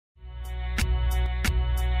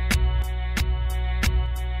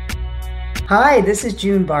Hi, this is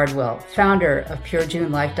June Bardwil, founder of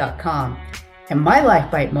PureJunLife.com. And my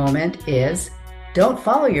Life Bite moment is, don't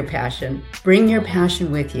follow your passion, bring your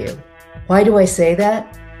passion with you. Why do I say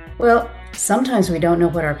that? Well, sometimes we don't know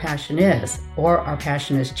what our passion is, or our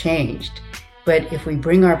passion has changed. But if we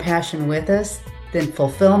bring our passion with us, then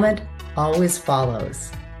fulfillment always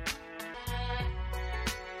follows.